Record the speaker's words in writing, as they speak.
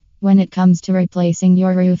When it comes to replacing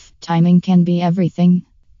your roof, timing can be everything.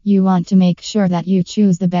 You want to make sure that you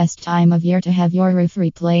choose the best time of year to have your roof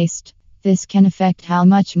replaced. This can affect how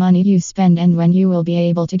much money you spend and when you will be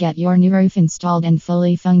able to get your new roof installed and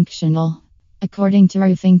fully functional. According to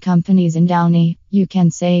roofing companies in Downey, you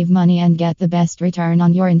can save money and get the best return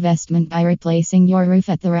on your investment by replacing your roof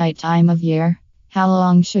at the right time of year. How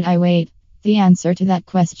long should I wait? The answer to that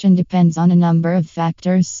question depends on a number of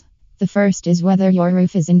factors. The first is whether your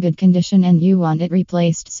roof is in good condition and you want it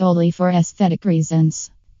replaced solely for aesthetic reasons.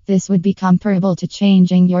 This would be comparable to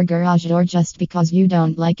changing your garage door just because you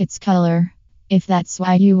don't like its color. If that's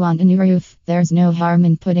why you want a new roof, there's no harm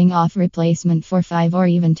in putting off replacement for 5 or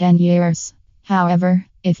even 10 years. However,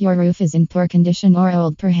 if your roof is in poor condition or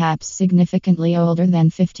old, perhaps significantly older than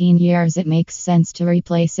 15 years, it makes sense to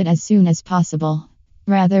replace it as soon as possible,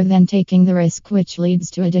 rather than taking the risk which leads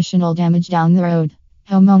to additional damage down the road.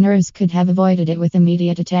 Homeowners could have avoided it with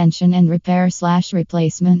immediate attention and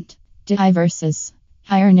repair/replacement. Versus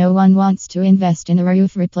hire. No one wants to invest in a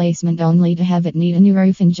roof replacement only to have it need a new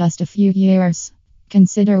roof in just a few years.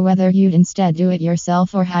 Consider whether you'd instead do it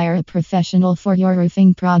yourself or hire a professional for your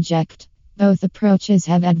roofing project. Both approaches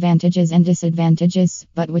have advantages and disadvantages,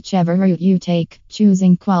 but whichever route you take,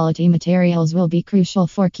 choosing quality materials will be crucial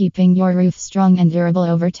for keeping your roof strong and durable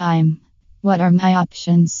over time. What are my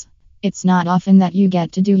options? It's not often that you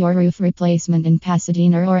get to do your roof replacement in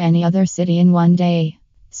Pasadena or any other city in one day.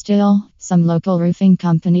 Still, some local roofing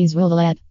companies will let